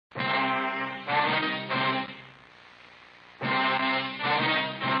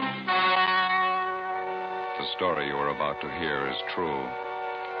story you are about to hear is true.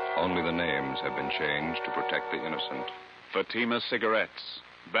 Only the names have been changed to protect the innocent. Fatima Cigarettes,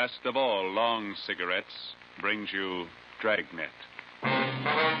 best of all long cigarettes, brings you Dragnet.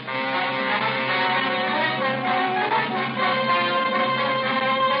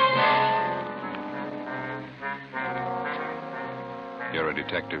 You're a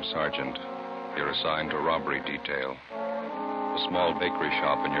detective sergeant. You're assigned to robbery detail. A small bakery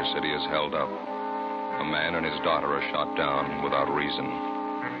shop in your city is held up. A man and his daughter are shot down without reason.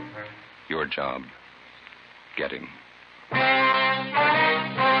 Your job, get him.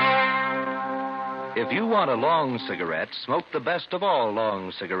 If you want a long cigarette, smoke the best of all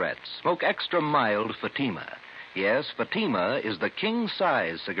long cigarettes. Smoke extra mild Fatima. Yes, Fatima is the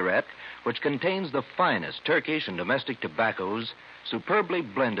king-size cigarette which contains the finest Turkish and domestic tobaccos superbly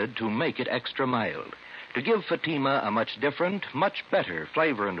blended to make it extra mild, to give Fatima a much different, much better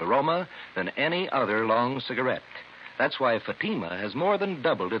flavor and aroma than any other long cigarette. That's why Fatima has more than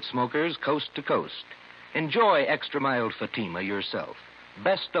doubled its smokers coast to coast. Enjoy extra mild Fatima yourself.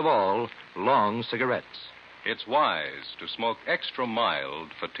 Best of all, long cigarettes. It's wise to smoke extra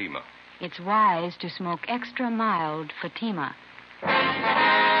mild Fatima. It's wise to smoke extra mild Fatima.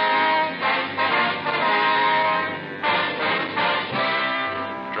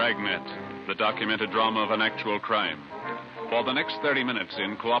 Dragnet, the documented drama of an actual crime. For the next 30 minutes,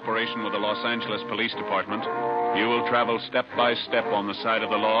 in cooperation with the Los Angeles Police Department, you will travel step by step on the side of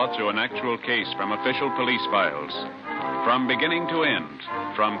the law through an actual case from official police files. From beginning to end,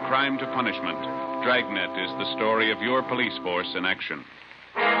 from crime to punishment, Dragnet is the story of your police force in action.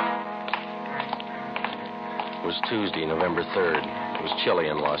 It was Tuesday, November 3rd. It was chilly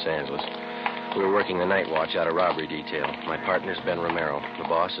in Los Angeles. We were working the night watch out of robbery detail. My partner's Ben Romero. The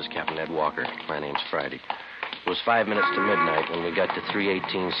boss is Captain Ed Walker. My name's Friday. It was 5 minutes to midnight when we got to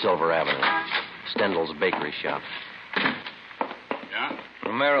 318 Silver Avenue, Stendel's bakery shop. Yeah?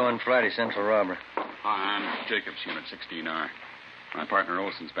 Romero and Friday, Central Robbery. Hi, I'm Jacobs, Unit 16R. My partner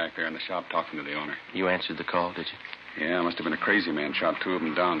Olson's back there in the shop talking to the owner. You answered the call, did you? Yeah, must have been a crazy man. Shot two of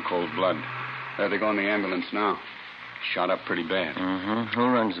them down, cold blood. There they go in the ambulance now. Shot up pretty bad. Mm-hmm. Who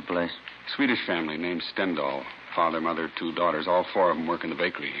runs the place? Swedish family named Stendal. Father, mother, two daughters. All four of them work in the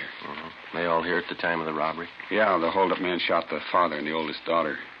bakery here. Mm-hmm. They all here at the time of the robbery? Yeah, the hold-up man shot the father and the oldest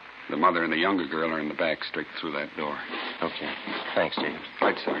daughter. The mother and the younger girl are in the back, straight through that door. Okay. Thanks, Jacobs.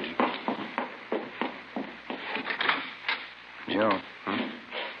 Right, Sergeant. Joe.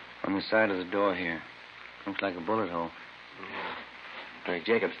 On the side of the door here. Looks like a bullet hole. All right,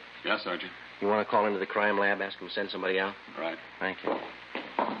 Jacobs. Yeah, Sergeant. You want to call into the crime lab, ask them to send somebody out? Right. Thank you.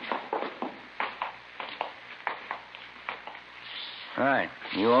 Hi.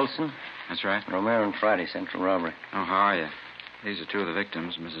 You Olson? That's right. Romero and Friday, Central Robbery. Oh, how are you? These are two of the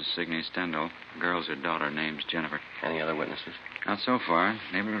victims, Mrs. Signey Stendal. The girl's her daughter, name's Jennifer. Any other witnesses? Not so far.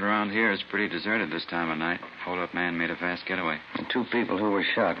 Neighborhood around here is pretty deserted this time of night. Hold-up man made a fast getaway. The two people who were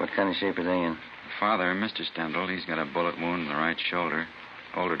shot, what kind of shape are they in? The father, Mr. Stendal, he's got a bullet wound in the right shoulder.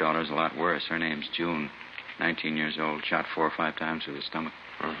 Older daughter's a lot worse. Her name's June. 19 years old. Shot 4 or 5 times through the stomach.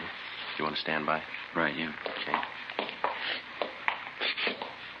 Mm-hmm. You want to stand by? Right, yeah. Okay.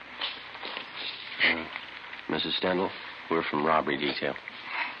 Mrs. Stendal, we're from robbery detail.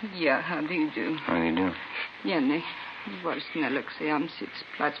 Ja, how do you do? How do you do? Jenny, var snäll och se om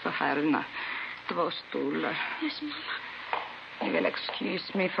sittplats för herrarna. 2 stolar. Yes, Mama. You will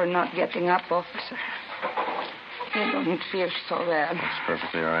excuse me for not getting up, officer. I don't feel so well. That's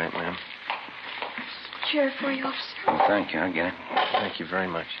perfectly all right, ma'am. Chair for you, officer. Well, thank you. I'll get it. Thank you very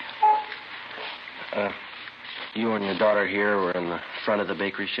much. You and your daughter here were in the front of the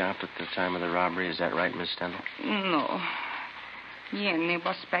bakery shop at the time of the robbery. Is that right, Miss Stendal? No. Jenny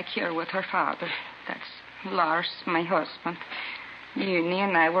was back here with her father. That's Lars, my husband. Uni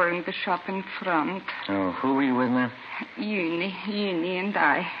and I were in the shop in front. Oh, who were you with, ma'am? Uni and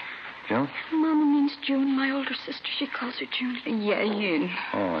I. Joe? Mama means June, my older sister. She calls her June. Yeah, June.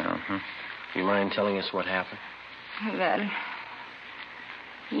 Oh, yeah. You mind telling us what happened? Well,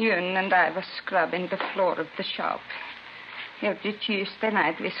 June and I was scrubbing the floor of the shop. Every Tuesday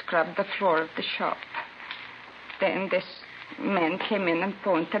night we scrubbed the floor of the shop. Then this man came in and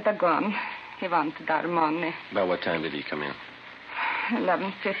pointed a gun. He wanted our money. About what time did he come in?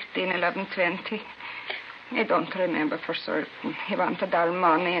 11:15, 11:20. I don't remember for certain. He wanted our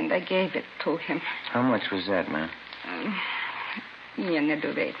money and I gave it to him. How much was that, ma'am? Jenny,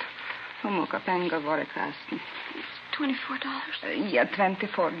 du vet. Hur många pengar var det kasten? $24. Yeah,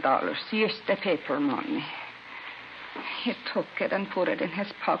 $24. Just the paper money. He took it and put it in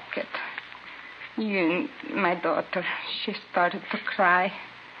his pocket. June, my daughter, she started to cry.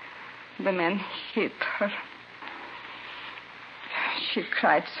 The man hit her. She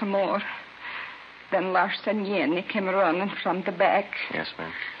cried some more. Then Lars and Jenny came running from the back. Yes,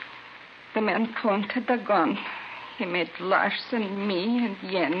 ma'am. The man pointed the gun. He made Lars and me and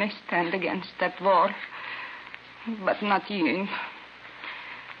Jenny stand against that wall. But not June.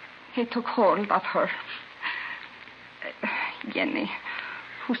 He took hold of her. Jenny,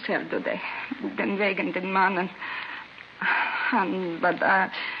 hur ser du det? Den vägen din mannen. Han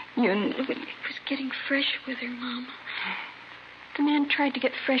bara... June... It was getting fresh with her, Mama. The man tried to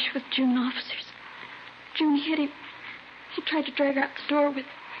get fresh with June officers. June hit him. He tried to drag her out the door with...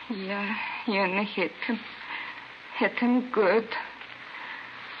 Yeah, June hit him. Hit him good.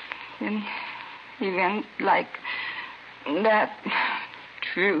 And he went like that,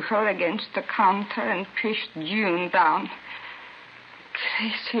 threw her against the counter and pushed June down.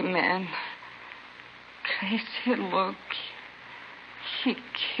 Crazy man. Crazy look. He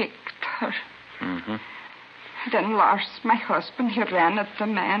kicked her. Mm-hmm. Then Lars, my husband, he ran at the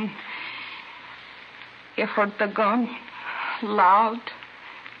man. He heard the gun loud.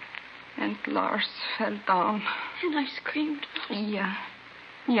 And Lars fell down. And I screamed. Yeah.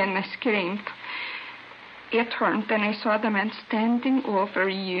 Jenny screamed. I turned and I saw the man standing over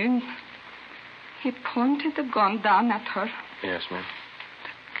you. He pointed the gun down at her. Yes, ma'am.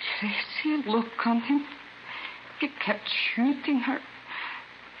 The crazy look on him. He kept shooting her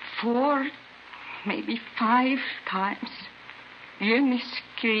 4, maybe 5 times. Jenny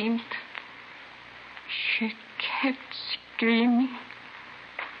screamed. She kept screaming.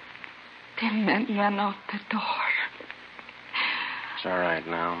 The man ran out the door. It's all right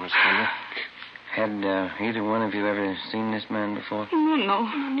now, Miss Kendall. Had either one of you ever seen this man before? No.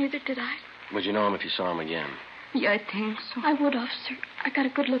 No, neither did I. Would you know him if you saw him again? Yeah, I think so. I would, officer. I got a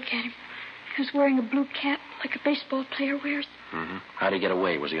good look at him. He was wearing a blue cap like a baseball player wears. Mm-hmm. How'd he get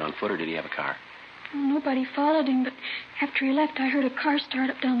away? Was he on foot or did he have a car? Nobody followed him, but after he left, I heard a car start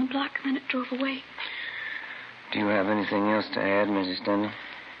up down the block, and then it drove away. Do you have anything else to add, Mrs. Stendhal?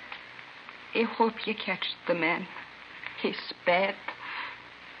 I hope you catch the man. He's bad.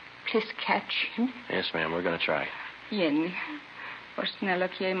 Please catch him. Yes, ma'am. We're going to try. Jenny, var snäll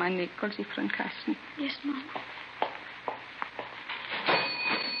att ge mig nickels ifrån kassan. Yes, Mom.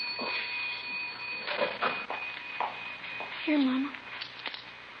 Here, Mama.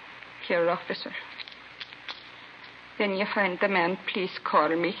 Here, officer. When you find the man, please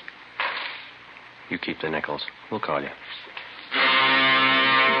call me. You keep the nickels. We'll call you.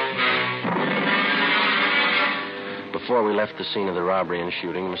 Before we left the scene of the robbery and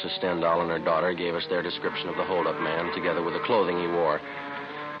shooting, Mrs. Stendhal and her daughter gave us their description of the hold-up man, together with the clothing he wore.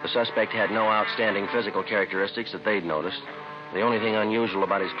 The suspect had no outstanding physical characteristics that they'd noticed. The only thing unusual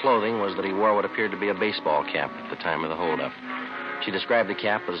about his clothing was that he wore what appeared to be a baseball cap at the time of the hold-up. She described the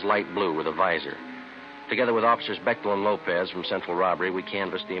cap as light blue with a visor. Together with Officers Bechtel and Lopez from Central Robbery, we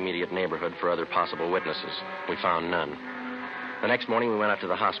canvassed the immediate neighborhood for other possible witnesses. We found none. The next morning, we went out to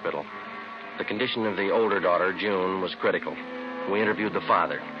the hospital. The condition of the older daughter, June, was critical. We interviewed the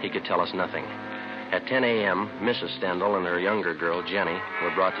father. He could tell us nothing. At 10 a.m., Mrs. Stendhal and her younger girl, Jenny,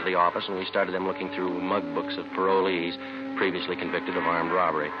 were brought to the office, and we started them looking through mug books of parolees previously convicted of armed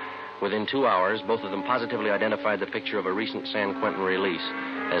robbery. Within 2 hours, both of them positively identified the picture of a recent San Quentin release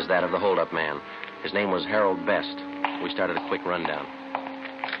as that of the hold-up man. His name was Harold Best. We started a quick rundown.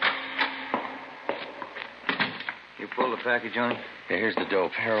 You pulled the package on him? Yeah, here's the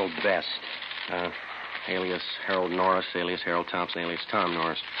dope. Harold Best. Alias Harold Norris, alias Harold Thompson, alias Tom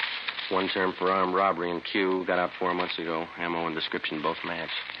Norris. One term for armed robbery in Q. Got out 4 months ago. Ammo and description both match.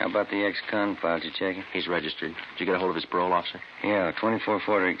 How about the ex-con file? Did you check it? He's registered. Did you get a hold of his parole officer? Yeah,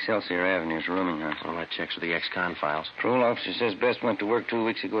 2440 Excelsior Avenue is rooming house. Well, that checks with the ex-con files. Parole officer says Best went to work 2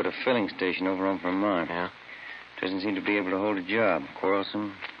 weeks ago at a filling station over on Vermont. Yeah? Doesn't seem to be able to hold a job.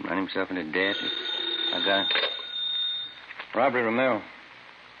 Quarrelsome, run himself into debt. I got it. Robbery, Romero.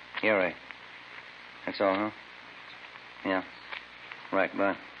 Yeah, right. That's all, huh? Yeah. Right,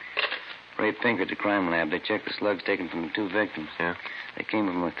 bye. Ray Pinker at the crime lab. They checked the slugs taken from the 2 victims. Yeah? They came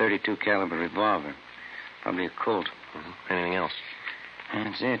from a .32 caliber revolver. Probably a Colt. Mm-hmm. Anything else?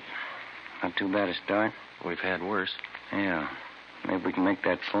 That's it. Not too bad a start. We've had worse. Yeah. Maybe we can make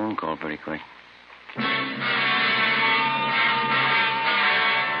that phone call pretty quick. 2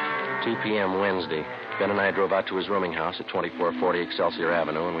 p.m. Wednesday. Ben and I drove out to his rooming house at 2440 Excelsior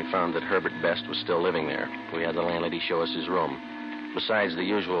Avenue, and we found that Herbert Best was still living there. We had the landlady show us his room. Besides the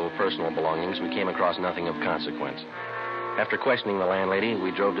usual personal belongings, we came across nothing of consequence. After questioning the landlady,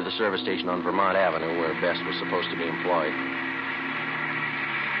 we drove to the service station on Vermont Avenue, where Best was supposed to be employed.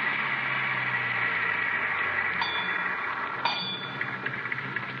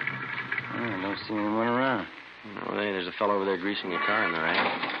 I don't see anyone around. Oh, hey, there's a fellow over there greasing your car in the rack.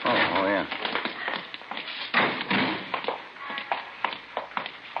 Oh, yeah.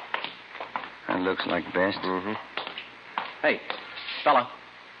 That looks like Best. Mm-hmm. Hey, fella.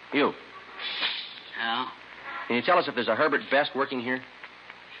 You. Yeah? Can you tell us if there's a Herbert Best working here?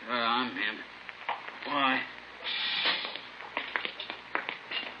 Sure, I'm him. Why?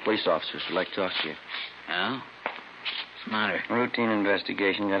 Police officers would like to talk to you. Yeah? What's the matter? Routine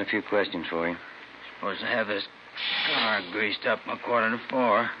investigation. Got a few questions for you. Supposed to have this car greased up a 3:45.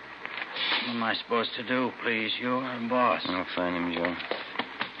 What am I supposed to do, please? You or the boss? I'll find him, Joe.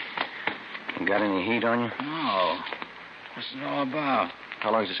 You got any heat on you? No. What's it all about?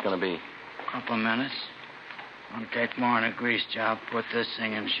 How long is this going to be? A couple of minutes. Won't take more than a grease job to put this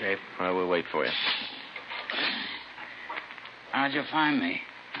thing in shape. Well, we'll wait for you. How'd you find me?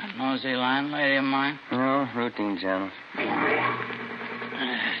 That nosy landlady of mine? No, routine channel.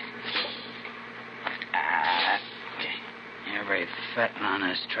 Every fettin' on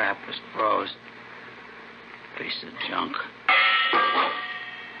this trap was froze. Piece of junk.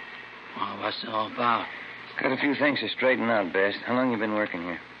 Well, what's it all about? Got a few things to straighten out, Best. How long you been working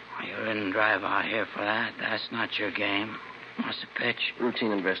here? You didn't drive out here for that. That's not your game. What's the pitch?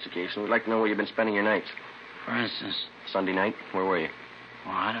 Routine investigation. We'd like to know where you've been spending your nights. For instance? Sunday night? Where were you?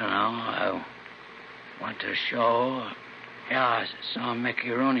 Well, I don't know. I went to a show. Yeah, I saw a Mickey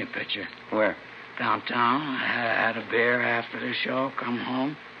Rooney picture. Where? Downtown. I had a beer after the show, come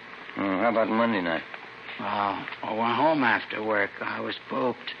home. How about Monday night? I went home after work. I was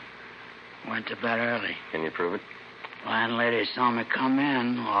pooped. Went to bed early. Can you prove it? Landlady saw me come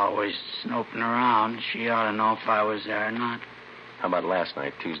in, always snooping around. She ought to know if I was there or not. How about last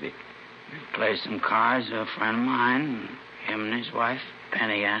night, Tuesday? We played some cards with a friend of mine, him and his wife,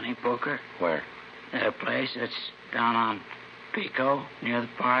 Penny Annie Booker. Where? Their place, it's down on Pico, near the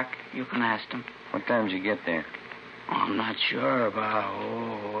park. You can ask them. What time did you get there? Oh, I'm not sure.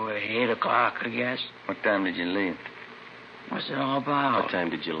 About 8 o'clock, I guess. What time did you leave? What's it all about? What time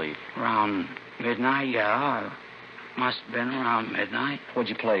did you leave? Around midnight, yeah. Must have been around midnight. What'd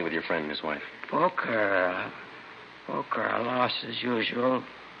you play with your friend and his wife? Poker. I lost as usual.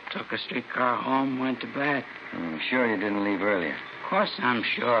 Took a streetcar home, went to bed. I'm sure you didn't leave earlier. Of course I'm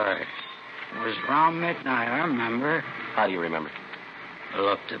sure. It was around midnight, I remember. How do you remember? I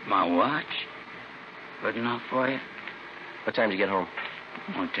looked at my watch. Good enough for you? What time did you get home?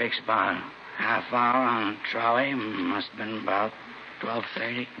 Well, it takes about a half hour on a trolley. Must have been about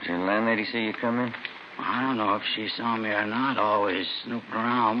 12:30. Did your landlady see you come in? I don't know if she saw me or not. Always snooping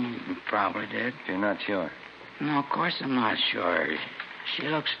around. Probably did. You're not sure? No, of course I'm not sure. She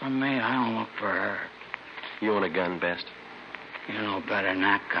looks for me. I don't look for her. You own a gun, Best? You know better than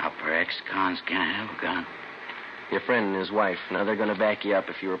that, copper. Ex-cons can't have a gun. Your friend and his wife, now they're going to back you up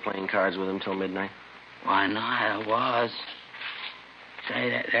if you were playing cards with them till midnight? Why not? I was.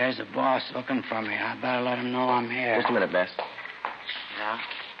 Say, there's a boss looking for me. I better let him know I'm here. Just a minute, Best. Yeah?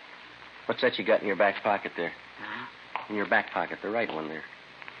 What's that you got in your back pocket there? Huh? In your back pocket, the right one there.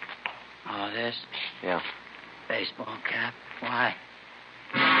 Oh, this? Yeah. Baseball cap. Why?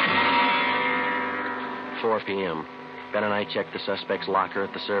 4 p.m. Ben and I checked the suspect's locker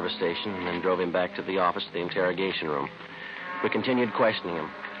at the service station and then drove him back to the office to the interrogation room. We continued questioning him.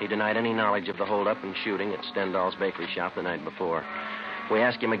 He denied any knowledge of the holdup and shooting at Stendhal's bakery shop the night before. We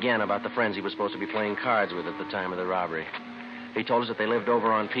asked him again about the friends he was supposed to be playing cards with at the time of the robbery. He told us that they lived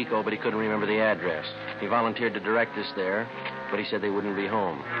over on Pico, but he couldn't remember the address. He volunteered to direct us there, but he said they wouldn't be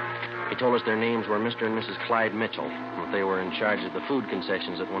home. He told us their names were Mr. and Mrs. Clyde Mitchell, and that they were in charge of the food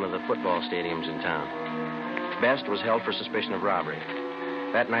concessions at one of the football stadiums in town. Best was held for suspicion of robbery.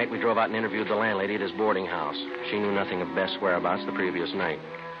 That night, we drove out and interviewed the landlady at his boarding house. She knew nothing of Best's whereabouts the previous night.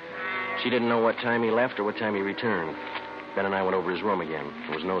 She didn't know what time he left or what time he returned. Ben and I went over his room again.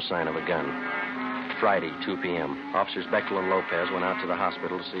 There was no sign of a gun. Friday, 2 p.m., Officers Bechtel and Lopez went out to the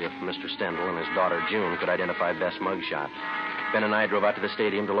hospital to see if Mr. Stendhal and his daughter June could identify Best's mugshot. Ben and I drove out to the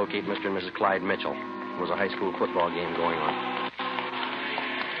stadium to locate Mr. and Mrs. Clyde Mitchell. There was a high school football game going on.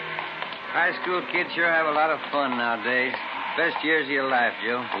 High school kids sure have a lot of fun nowadays. Best years of your life,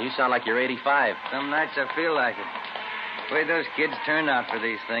 Joe. You sound like you're 85. Some nights I feel like it. The way those kids turn out for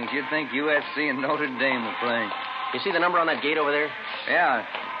these things, you'd think UFC and Notre Dame were playing. You see the number on that gate over there? Yeah,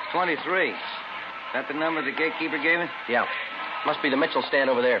 it's 23. Is that the number the gatekeeper gave us? Yeah. Must be the Mitchell stand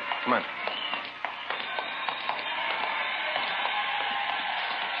over there. Come on.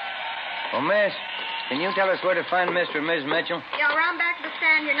 Oh, miss, can you tell us where to find Mr. and Ms. Mitchell? Yeah, around back to the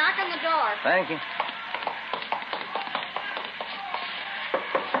stand. You knock on the door. Thank you.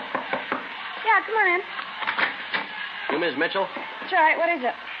 Yeah, come on in. You Ms. Mitchell? That's right. What is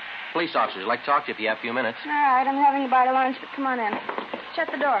it? Police officers, I'd like to talk to you if you have a few minutes. All right, I'm having a bite of lunch, but come on in. Shut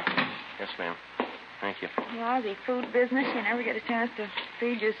the door. Yes, ma'am. Thank you. Lousy food business. You never get a chance to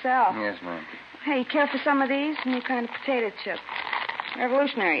feed yourself. Yes, ma'am. Hey, you care for some of these? New kind of potato chip.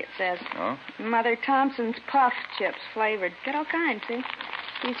 Revolutionary, it says. Oh? Mother Thompson's puff chips, flavored. Get all kinds, see?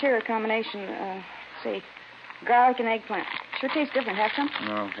 These here are a combination, see, garlic and eggplant. Sure tastes different. Have some?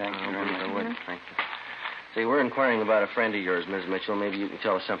 No, thank you very much. I would. Thank you. See, we're inquiring about a friend of yours, Ms. Mitchell. Maybe you can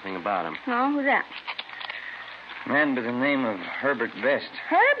tell us something about him. Oh, who's that? Man by the name of Herbert Best.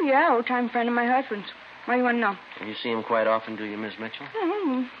 Herb? Yeah, old-time friend of my husband's. What do you want to know? You see him quite often, do you, Miss Mitchell?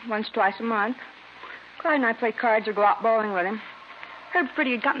 Once, twice a month. Clyde and I play cards or go out bowling with him. Herb's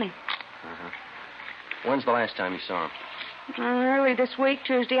pretty good company. Uh-huh. When's the last time you saw him? Early this week,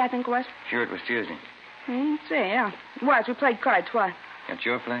 Tuesday, I think it was. Sure, it was Tuesday. Let's see, yeah. It was. We played cards. Why? At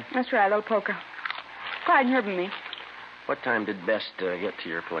your place? That's right, a little poker. Clyde and Herb and me. What time did Best get to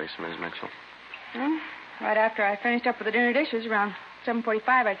your place, Miss Mitchell? Well, right after I finished up with the dinner dishes, around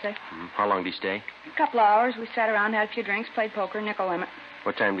 7:45, I'd say. How long did he stay? A couple of hours. We sat around, had a few drinks, played poker, nickel limit.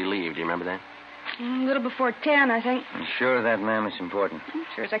 What time did he leave? Do you remember that? A little before 10, I think. I'm sure of that, ma'am. It's important.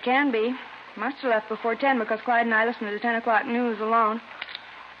 Sure as I can be. Must have left before 10 because Clyde and I listened to the 10 o'clock news alone.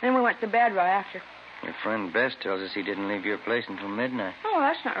 Then we went to bed right after. Your friend Best tells us he didn't leave your place until midnight. Oh,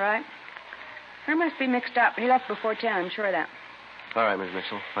 that's not right. There must be mixed up. He left before 10, I'm sure of that. All right, Miss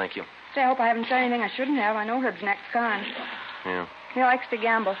Mitchell. Thank you. Say, I hope I haven't said anything I shouldn't have. I know Herb's next con. Yeah, He likes to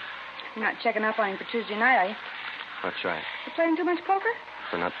gamble. You're not checking up on him for Tuesday night, are you? that's right. You playing too much poker?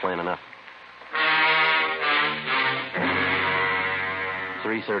 We're not playing enough.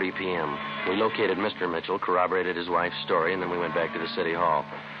 3:30 p.m. We located Mr. Mitchell, corroborated his wife's story, and then we went back to the city hall.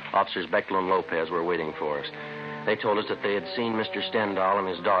 Officers Bechtel and Lopez were waiting for us. They told us that they had seen Mr. Stendhal and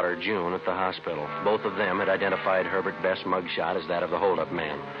his daughter, June, at the hospital. Both of them had identified Herbert Best's mugshot as that of the holdup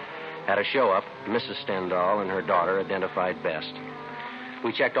man. At a show-up, Mrs. Stendhal and her daughter identified Best.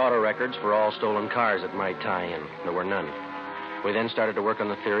 We checked auto records for all stolen cars that might tie in. There were none. We then started to work on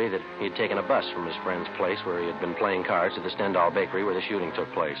the theory that he had taken a bus from his friend's place where he had been playing cards to the Stendhal bakery where the shooting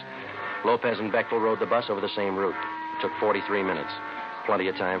took place. Lopez and Bechtel rode the bus over the same route. It took 43 minutes. Plenty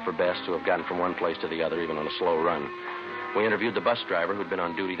of time for Best to have gotten from one place to the other, even on a slow run. We interviewed the bus driver who'd been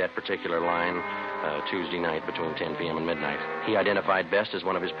on duty that particular line Tuesday night between 10 p.m. and midnight. He identified Best as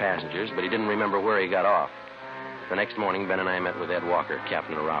one of his passengers, but he didn't remember where he got off. The next morning, Ben and I met with Ed Walker,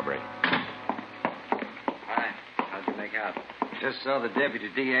 captain of robbery. Hi. How'd you make out? Just saw the deputy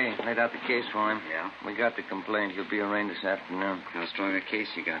DA. Laid out the case for him. Yeah? We got the complaint. He'll be arraigned this afternoon. How strong a case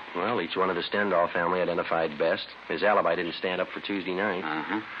you got? Well, each one of the Stendhal family identified Best. His alibi didn't stand up for Tuesday night.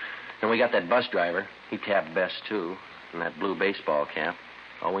 Uh-huh. And we got that bus driver. He tapped Best, too. And that blue baseball cap.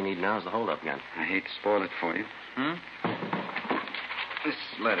 All we need now is the holdup gun. I hate to spoil it for you. This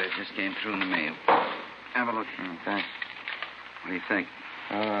letter just came through in the mail. Have a look. Thanks. What do you think?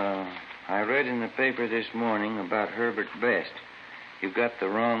 I read in the paper this morning about Herbert Best. You got the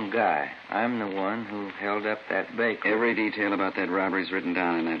wrong guy. I'm the one who held up that bakery. Every detail about that robbery's written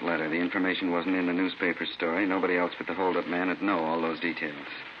down in that letter. The information wasn't in the newspaper story. Nobody else but the hold-up man would know all those details.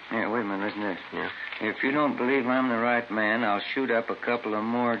 Yeah, wait a minute, listen to this. Yeah? If you don't believe I'm the right man, I'll shoot up a couple of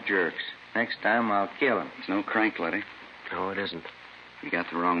more jerks. Next time, I'll kill him. It's no crank letter. No, it isn't. You got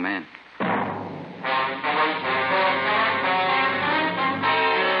the wrong man.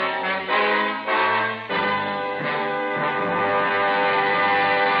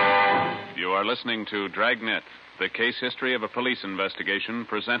 You are listening to Dragnet, the case history of a police investigation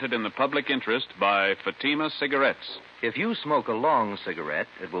presented in the public interest by Fatima Cigarettes. If you smoke a long cigarette,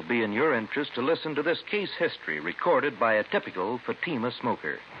 it will be in your interest to listen to this case history recorded by a typical Fatima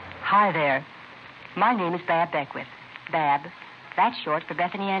smoker. Hi there. My name is Bab Beckwith. Bab. That's short for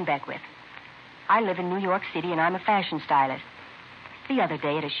Bethany Ann Beckwith. I live in New York City, and I'm a fashion stylist. The other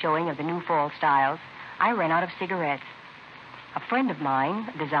day, at a showing of the new fall styles, I ran out of cigarettes. A friend of mine,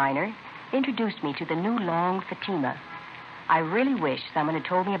 a designer, introduced me to the new long Fatima. I really wish someone had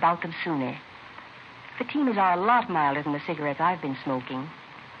told me about them sooner. Fatimas are a lot milder than the cigarettes I've been smoking,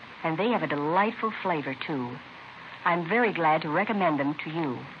 and they have a delightful flavor, too. I'm very glad to recommend them to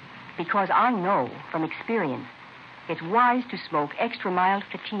you, because I know from experience it's wise to smoke extra mild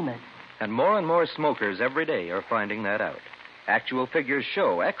Fatimas. And more smokers every day are finding that out. Actual figures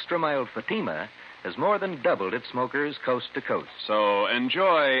show extra mild Fatima has more than doubled its smokers coast to coast. So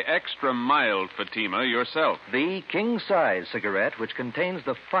enjoy extra mild Fatima yourself. The king-size cigarette, which contains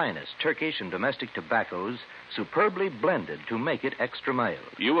the finest Turkish and domestic tobaccos, superbly blended to make it extra mild.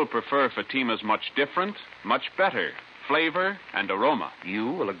 You will prefer Fatima's much different, much better flavor and aroma.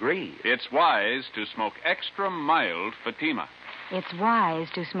 You will agree. It's wise to smoke extra mild Fatima. It's wise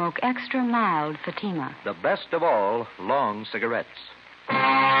to smoke extra mild Fatima. The best of all long cigarettes.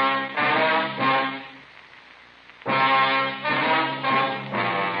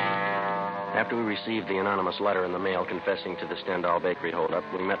 After we received the anonymous letter in the mail confessing to the Stendhal Bakery holdup,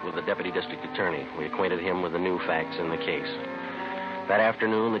 we met with the deputy district attorney. We acquainted him with the new facts in the case. That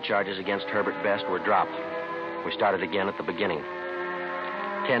afternoon, the charges against Herbert Best were dropped. We started again at the beginning.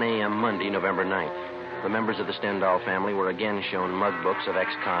 10 a.m. Monday, November 9th. The members of the Stendhal family were again shown mug books of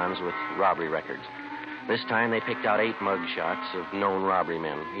ex-cons with robbery records. This time, they picked out 8 mug shots of known robbery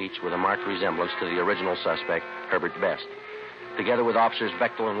men, each with a marked resemblance to the original suspect, Herbert Best. Together with Officers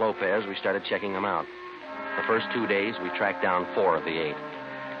Bechtel and Lopez, we started checking them out. The first 2 days, we tracked down 4 of the 8.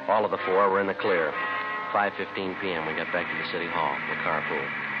 All of the 4 were in the clear. 5:15 p.m., we got back to the city hall, the carpool.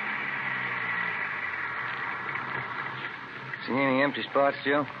 See any empty spots,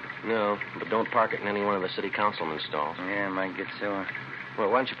 Joe? No, but don't park it in any one of the city councilman's stalls. Yeah, I might get sore. Well,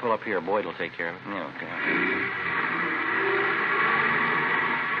 why don't you pull up here? Boyd will take care of it. Yeah, okay.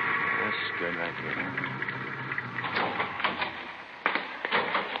 That's good right here.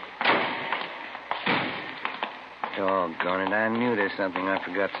 Doggone it, I knew there's something I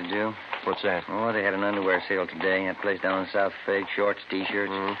forgot to do. What's that? Oh, they had an underwear sale today. That place down in South Fig, shorts,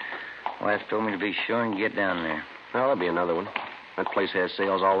 T-shirts. Mm-hmm. Wife told me to be sure and get down there. Well, there'll be another one. That place has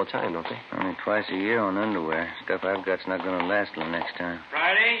sales all the time, don't they? Only twice a year on underwear. Stuff I've got's not going to last till next time.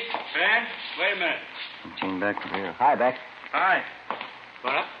 Friday? Ben? Wait a minute. Gene Beck. Yeah. Hi, Beck. Hi.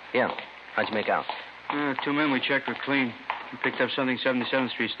 What up? Yeah. How'd you make out? 2 men we checked were clean. We picked up something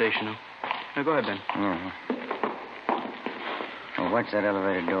 77th Street station, though. Now, go ahead, Ben. Mm-hmm. Well, watch that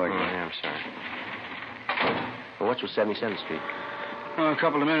elevator door, Jim. Yeah, I'm sorry. Well, what's with 77th Street? Oh, a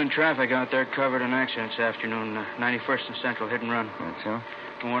couple of men in traffic out there covered an accident this afternoon. 91st and Central, hit and run. That's so?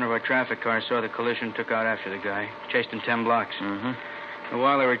 And one of our traffic cars saw the collision, took out after the guy. Chased him 10 blocks. Mm-hmm. And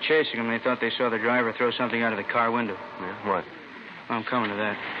while they were chasing him, they thought they saw the driver throw something out of the car window. Yeah, what? I'm coming to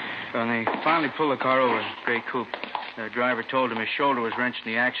that. When they finally pulled the car over, a gray coupe. The driver told him his shoulder was wrenched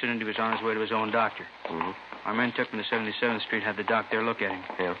in the accident. He was on his way to his own doctor. Mm-hmm. Our men took him to 77th Street, had the doc there look at him.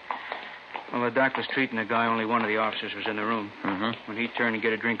 Yeah. Well, the doc was treating the guy. Only one of the officers was in the room. Mm-hmm. When he turned to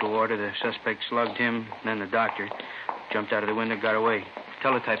get a drink of water, the suspect slugged him, then the doctor. Jumped out of the window, got away.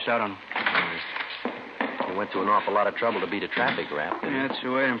 Teletype's out on him. He went to an awful lot of trouble to beat a traffic rap. Yeah, that's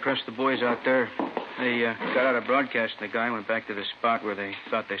the way to impress the boys out there. They got out of broadcasting the guy, went back to the spot where they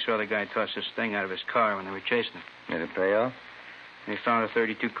thought they saw the guy toss this thing out of his car when they were chasing him. Did it pay off? They found a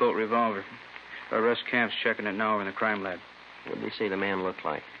 .32 Colt revolver. Russ Camp's checking it now over in the crime lab. What did they say the man looked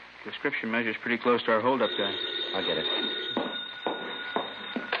like? Description measures pretty close to our holdup guy. I'll get it.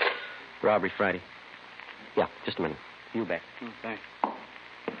 Robbery Friday. Yeah, just a minute. You back. Oh, thanks.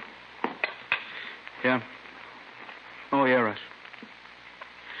 Yeah? Oh, yeah, Russ.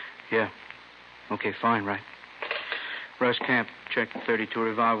 Yeah. Okay, fine, right. Russ Camp checked the .32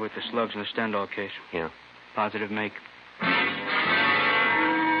 revolver with the slugs in the Stendhal case. Yeah. Positive make.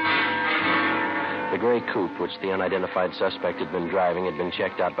 The gray coupe, which the unidentified suspect had been driving, had been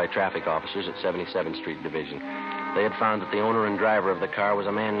checked out by traffic officers at 77th Street Division. They had found that the owner and driver of the car was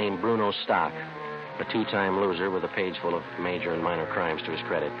a man named Bruno Stock, a 2-time loser with a page full of major and minor crimes to his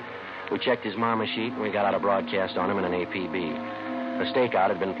credit. We checked his mama sheet, and we got out a broadcast on him in an APB. A stakeout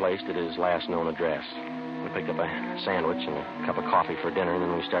had been placed at his last known address. We picked up a sandwich and a cup of coffee for dinner, and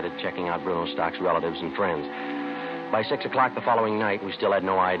then we started checking out Bruno Stock's relatives and friends. By 6 o'clock the following night, we still had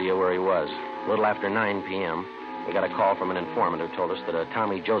no idea where he was. A little after 9 p.m., we got a call from an informant who told us that a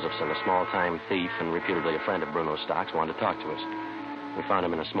Tommy Josephson, a small-time thief and reputedly a friend of Bruno Stock's, wanted to talk to us. We found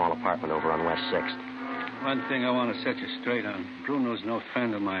him in a small apartment over on West 6th. One thing I want to set you straight on. Bruno's no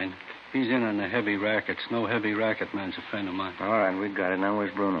friend of mine. He's in on the heavy rackets. No heavy racket man's a friend of mine. All right, we got it. Now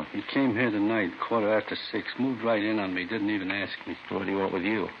where's Bruno? He came here tonight, 6:15, moved right in on me, didn't even ask me. What do you want with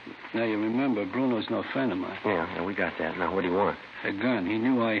you? Now, you remember, Bruno's no friend of mine. Yeah, we got that. Now, what do you want? A gun. He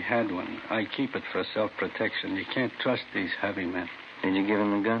knew I had one. I keep it for self-protection. You can't trust these heavy men. Did you give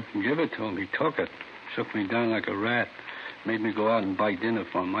him the gun? Give it to him. He took it. Shook me down like a rat. Made me go out and buy dinner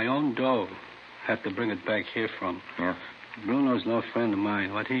for him. My own dough. Had to bring it back here from. Yeah. Bruno's no friend of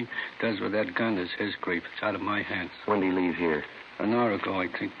mine. What he does with that gun is his grief. It's out of my hands. When did he leave here? An hour ago, I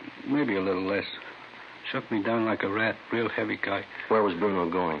think. Maybe a little less. Shook me down like a rat. Real heavy guy. Where was Bruno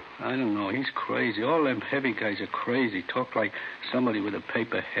going? I don't know. He's crazy. All them heavy guys are crazy. Talk like somebody with a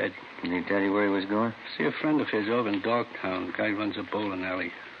paper head. Did he tell you where he was going? See a friend of his over in Dogtown. The guy runs a bowling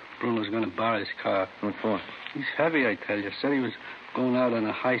alley. Bruno's going to borrow his car. What for? He's heavy, I tell you. Said he was going out on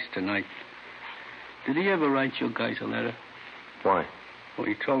a heist tonight. Did he ever write you guys a letter? Why? Well,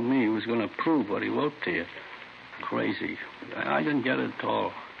 he told me he was going to prove what he wrote to you. crazy. I didn't get it at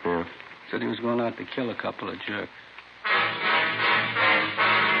all. Yeah. Said he was going out to kill a couple of jerks.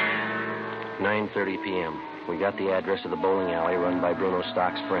 9:30 p.m. We got the address of the bowling alley run by Bruno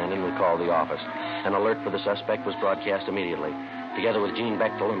Stock's friend, and we called the office. An alert for the suspect was broadcast immediately. Together with Gene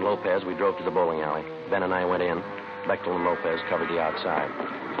Bechtel and Lopez, we drove to the bowling alley. Ben and I went in. Bechtel and Lopez covered the outside.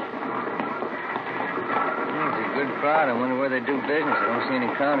 It's a good crowd. I wonder where they do business. I don't see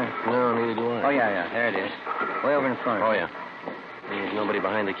any counter. No, neither do I. Oh, yeah. There it is. Way over in front. Oh, yeah. There's nobody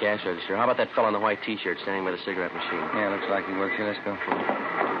behind the cash register. How about that fellow in the white T-shirt standing by the cigarette machine? Yeah, looks like he works here. Let's go.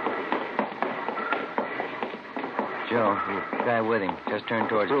 Joe, the guy with him just turned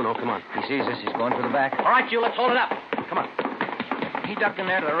towards Bruno, come on. He sees us. He's going for the back. All right, you, let's hold it up. Come on. He ducked in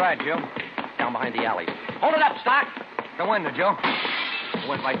there to the right, Joe. Down behind the alley. Hold it up, Stock. The window, Joe. He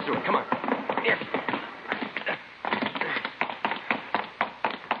went right through it. Come on. Here.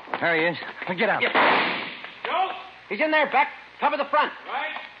 There he is. Get out. Joe! He's in there, Beck. Cover the front.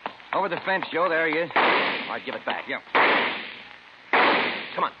 Right. Over the fence, Joe. There he is. All right, give it back. Yeah.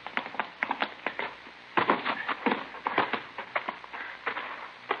 Come on.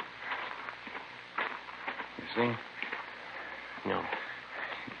 You see? No.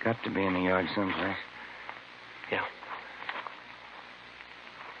 Got to be in the yard someplace. Yeah.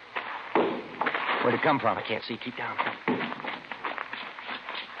 Where'd it come from? I can't see. Keep down.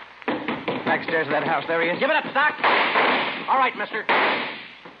 Backstairs of that house. There he is. Give it up, Stock. All right, mister.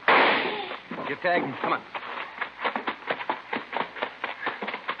 You tag him. Come on.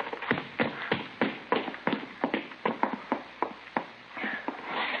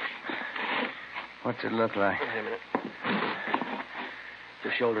 What's it look like? Wait a minute.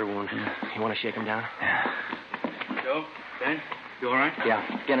 It's a shoulder wound. You want to shake him down? Yeah. Joe? Ben? You all right? Yeah.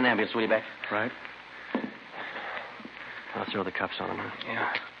 Get an ambulance, will you, Beck? Right. I'll throw the cuffs on him, huh?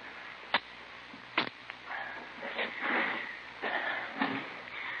 Yeah.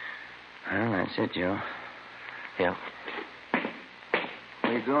 Well, that's it, Joe. Yeah.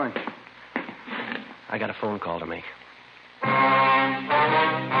 Where you going? I got a phone call to make. The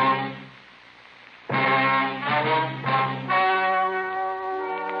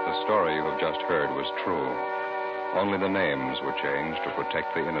story you have just heard was true. Only the names were changed to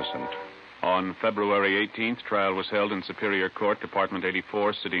protect the innocent. On February 18th, trial was held in Superior Court, Department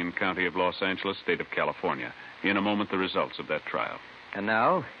 84, City and County of Los Angeles, State of California. In a moment, the results of that trial. And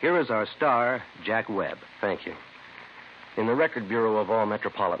now, here is our star, Jack Webb. Thank you. In the Record Bureau of all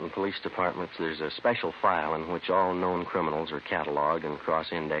metropolitan police departments, there's a special file in which all known criminals are cataloged and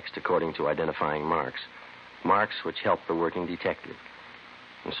cross-indexed according to identifying marks. Marks which help the working detective.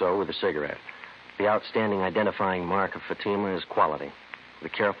 And so with the cigarette. The outstanding identifying mark of Fatima is quality. The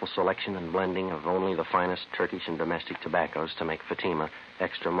careful selection and blending of only the finest Turkish and domestic tobaccos to make Fatima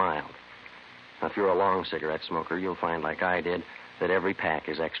extra mild. Now, if you're a long cigarette smoker, you'll find, like I did, that every pack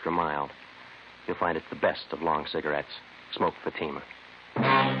is extra mild. You'll find it's the best of long cigarettes. Smoke Fatima.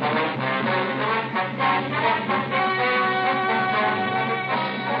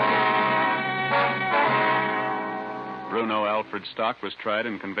 Bruno Alfred Stock was tried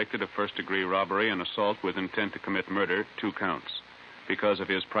and convicted of first-degree robbery and assault with intent to commit murder, 2 counts. Because of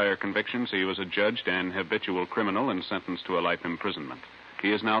his prior convictions, he was adjudged an habitual criminal and sentenced to a life imprisonment.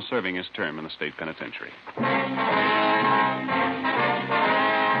 He is now serving his term in the state penitentiary.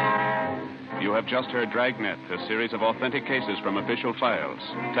 You have just heard Dragnet, a series of authentic cases from official files.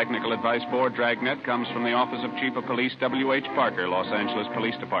 Technical advice for Dragnet comes from the Office of Chief of Police W.H. Parker, Los Angeles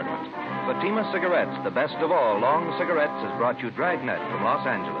Police Department. Fatima Cigarettes, the best of all long cigarettes, has brought you Dragnet from Los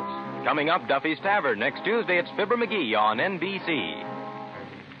Angeles. Coming up, Duffy's Tavern next Tuesday. It's Fibber McGee on NBC.